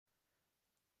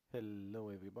Hello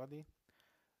everybody.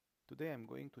 Today I'm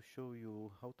going to show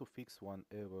you how to fix one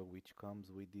error which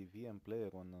comes with the VM player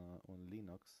on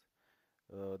Linux.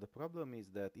 The problem is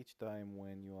that each time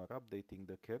when you are updating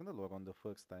the kernel or on the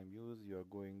first time use, you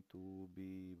are going to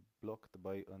be blocked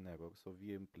by an error, so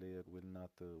VM player will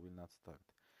not start.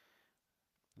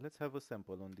 Let's have a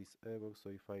sample on this error. So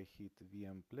if I hit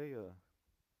VM player,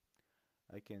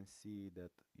 I can see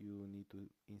that you need to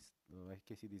I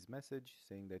can see this message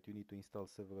saying that you need to install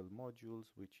several modules,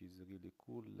 which is really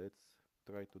cool. Let's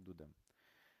try to do them.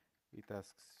 It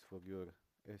asks for your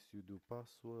sudo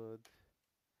password,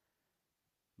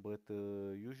 but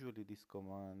usually this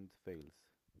command fails.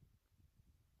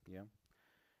 Yeah,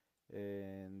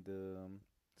 and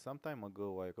some time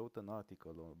ago I wrote an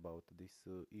article about this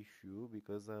issue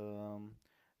because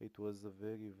it was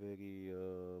very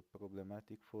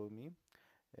problematic for me,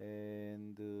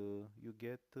 and you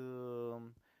get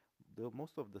the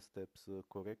most of the steps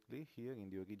correctly here in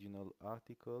the original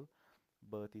article,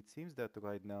 but it seems that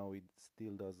right now it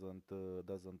still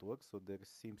doesn't work. So there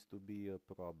seems to be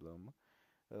a problem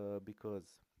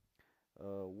because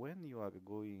when you are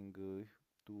going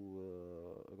to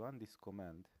run this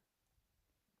command,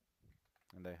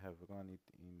 and I have run it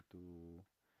into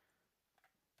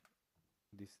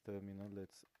this terminal.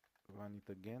 Let's run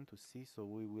it again to see. So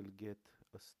we will get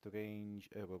a strange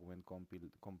error when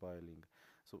compiling.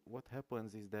 So what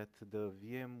happens is that the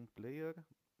VM player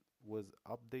was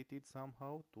updated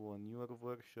somehow to a newer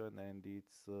version, and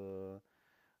it's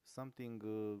something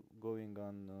going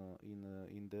on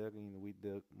in there with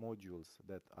the modules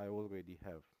that I already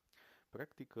have.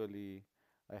 Practically,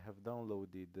 I have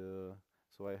downloaded.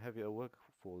 So I have a work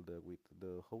folder with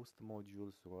the host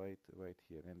modules right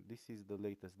here, and this is the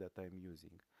latest that I'm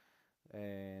using.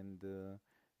 And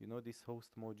you know, these host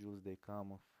modules, they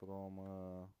come from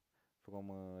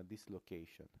this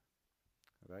location,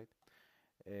 right?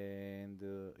 And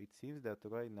it seems that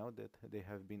right now that they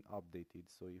have been updated.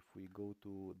 So if we go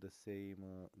to the same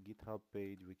GitHub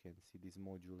page, we can see these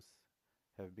modules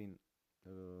have been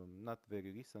not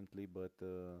very recently, but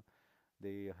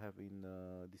they have in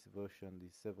this version,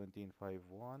 this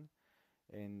 17.5.1.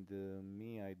 And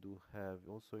me, I do have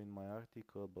also in my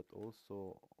article, but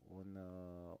also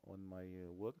on my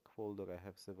work folder, I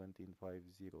have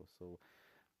 17.5.0. So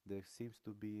there seems to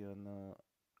be an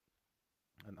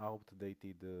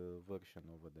outdated version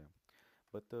over there.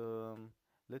 But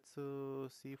let's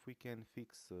see if we can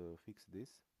fix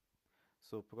this.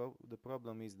 So the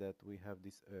problem is that we have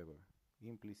this error,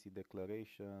 implicit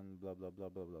declaration, blah blah blah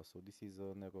blah blah. So this is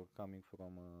an error coming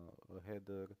from a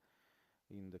header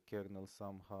in the kernel.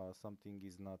 Somehow something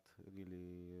is not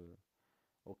really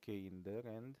okay in there,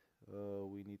 and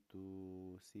we need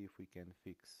to see if we can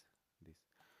fix this.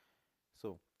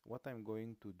 So what I'm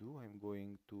going to do, I'm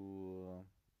going to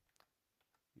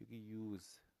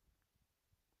reuse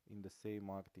in the same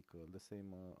article.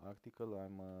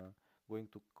 I'm going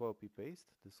to copy paste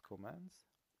these commands,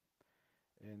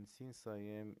 and since I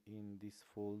am in this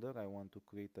folder, I want to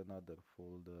create another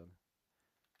folder.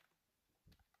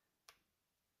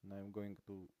 Now I'm going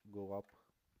to go up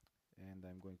and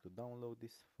I'm going to download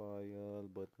this file,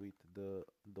 but with the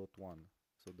 .1,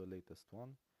 so the latest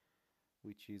one,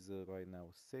 which is right now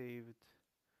saved.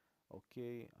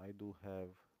 Okay, I do have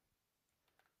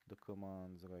the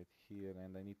commands right here,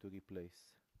 and I need to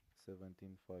replace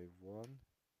 17.5.1.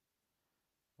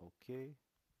 Okay,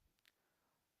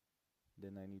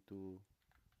 then I need to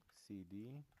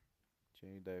cd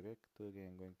change directory.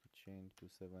 I'm going to change to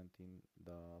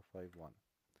 17.5.1.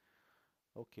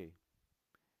 Okay,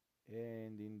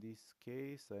 and in this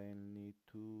case I need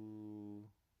to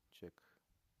check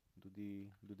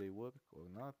do they work or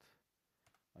not.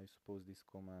 I suppose these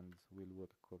commands will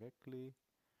work correctly,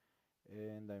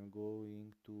 and I'm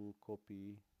going to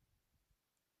copy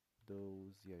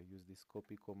those. Yeah, use this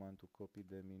copy command to copy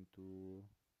them into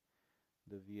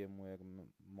the VMware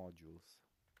modules.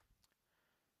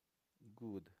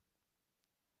 Good.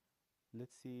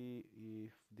 Let's see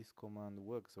if this command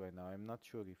works right now. I'm not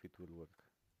sure if it will work.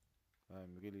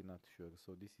 I'm really not sure.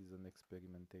 So this is an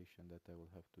experimentation that I will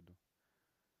have to do.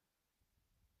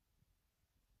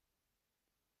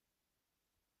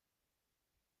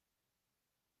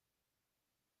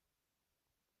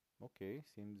 Okay,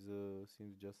 seems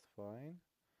just fine.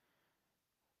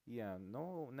 Yeah,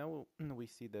 now we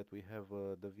see that we have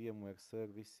the VMware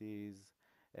services,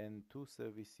 and two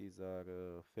services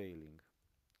are failing.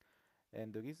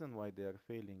 And the reason why they are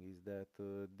failing is that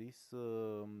these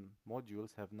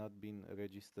modules have not been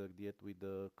registered yet with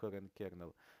the current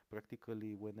kernel.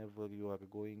 Practically, whenever you are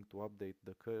going to update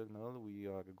the kernel, we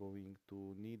are going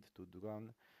to need to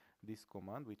run this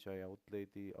command, which I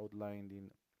outlined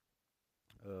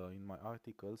in my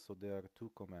article. So there are two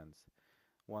commands,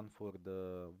 one for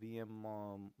the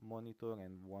VM monitor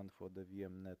and one for the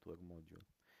VM network module.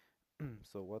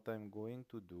 So what I'm going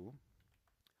to do,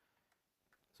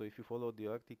 so if you follow the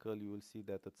article, you will see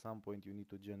that at some point you need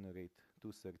to generate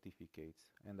two certificates,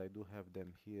 and I do have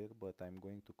them here, but I'm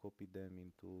going to copy them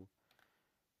into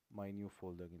my new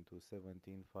folder, into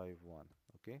 1751.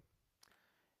 Okay,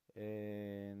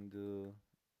 and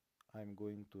I'm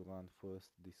going to run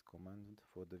first this command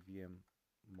for the VM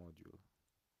module,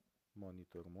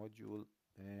 monitor module,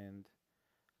 and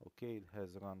okay, it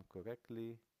has run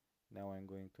correctly. Now I'm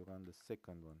going to run the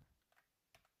second one.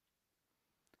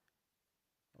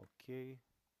 Okay,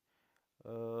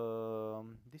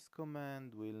 this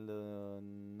command will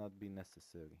not be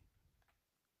necessary.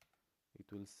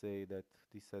 It will say that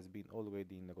this has been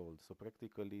already enrolled. So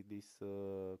practically this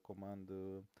command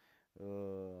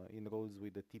enrolls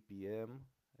with the TPM,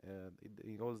 it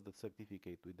enrolls the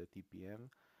certificate with the TPM,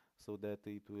 so that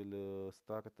it will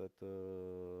start at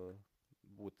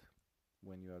boot,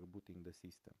 when you are booting the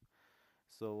system.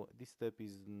 So this step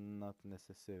is not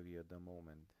necessary at the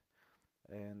moment.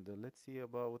 And let's see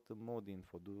about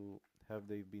modinfo. Have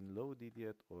they been loaded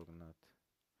yet or not?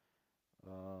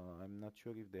 I'm not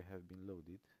sure if they have been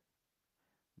loaded.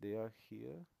 They are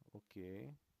here.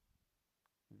 Okay.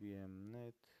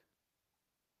 vmnet.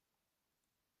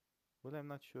 Well, I'm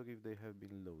not sure if they have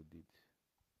been loaded.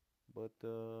 But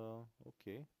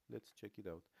okay, let's check it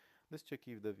out. Let's check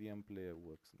if the VM player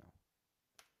works now.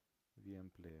 VM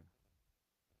player.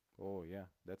 Oh yeah,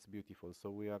 that's beautiful. So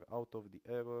we are out of the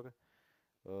error.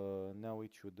 Now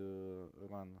it should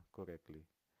run correctly.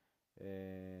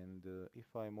 And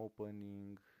if I'm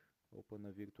open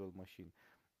a virtual machine.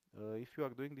 If you are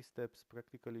doing these steps,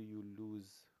 practically you lose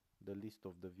the list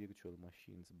of the virtual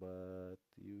machines, but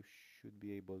you should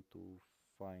be able to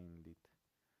find it.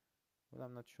 Well,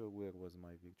 I'm not sure where was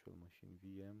my virtual machine.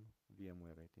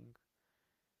 VMware, I think.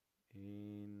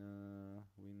 In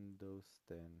Windows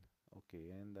 10.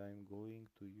 Okay, and I'm going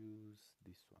to use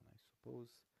this one, I suppose.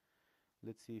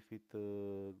 Let's see if it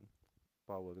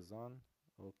powers on.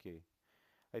 Okay,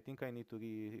 I think I need to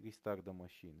restart the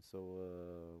machine,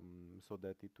 so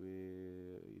that it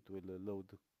will load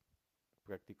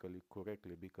practically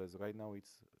correctly, because right now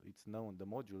it's known, the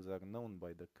modules are known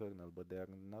by the kernel, but they are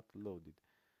not loaded,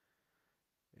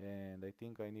 and I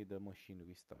think I need a machine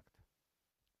restart.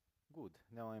 Good.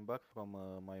 Now I'm back from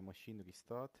my machine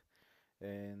restart,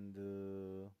 and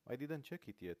I didn't check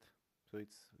it yet, so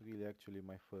it's really actually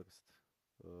my first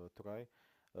try.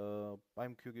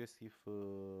 I'm curious if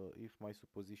my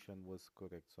supposition was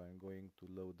correct, so I'm going to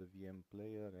load the VM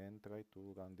player and try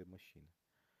to run the machine.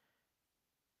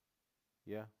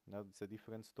 Yeah, now it's a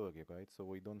different story, right? So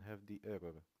we don't have the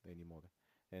error anymore,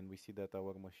 and we see that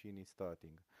our machine is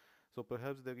starting. So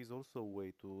perhaps there is also a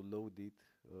way to load it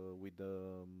with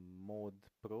the mod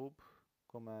probe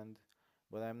command,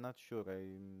 but I'm not sure.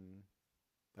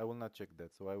 I will not check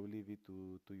that, so I will leave it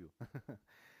to you.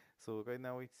 So right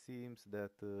now it seems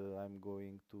that I'm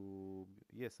going to,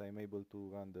 yes, I'm able to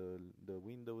run the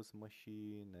Windows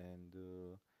machine,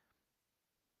 and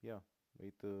yeah,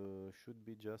 it should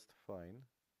be just fine.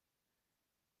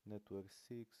 Network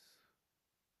 6,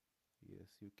 yes,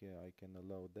 I can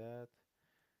allow that.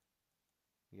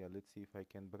 Yeah, let's see if I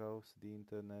can browse the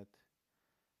internet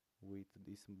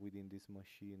within this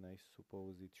machine. I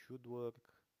suppose it should work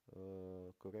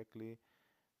correctly.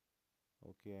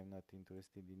 Okay, I'm not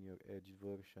interested in your Edge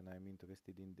version, I'm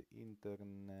interested in the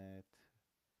internet.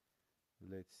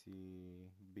 Let's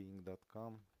see,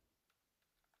 bing.com.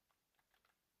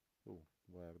 Oh,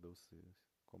 why are those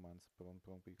commands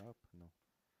prompting up? No.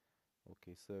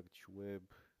 Okay, search web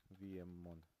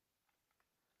vmmon.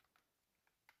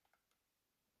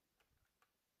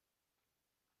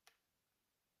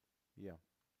 Yeah.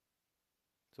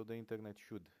 So the internet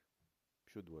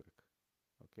should work.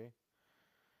 Okay.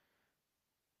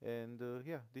 And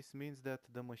yeah, this means that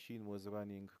the machine was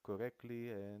running correctly,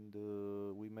 and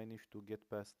we managed to get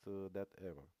past that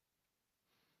error.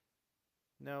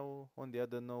 Now, on the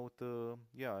other note,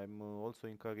 yeah, I'm also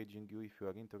encouraging you, if you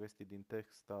are interested in tech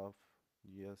stuff,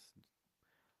 yes,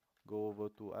 go over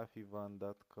to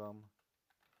afivan.com,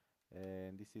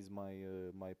 and this is my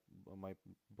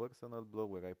personal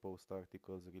blog where I post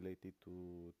articles related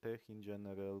to tech in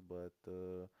general, but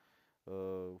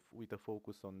with a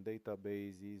focus on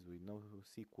databases, with no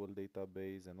SQL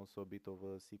database, and also a bit of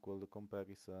a SQL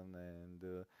comparison,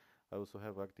 and I also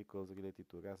have articles related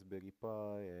to Raspberry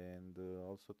Pi, and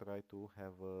also try to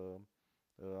have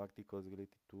articles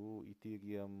related to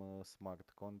Ethereum smart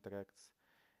contracts,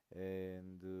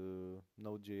 and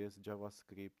Node.js,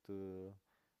 JavaScript,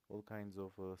 all kinds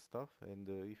of stuff. And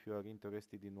if you are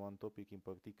interested in one topic in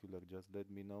particular, just let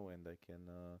me know and I can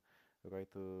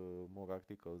write more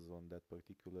articles on that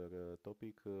particular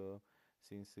topic,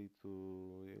 since it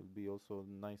will be also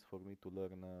nice for me to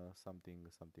learn something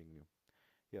new.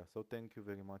 Yeah, so thank you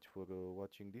very much for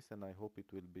watching this, and I hope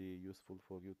it will be useful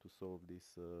for you to solve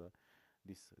this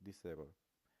error.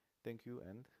 Thank you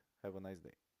and have a nice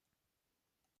day.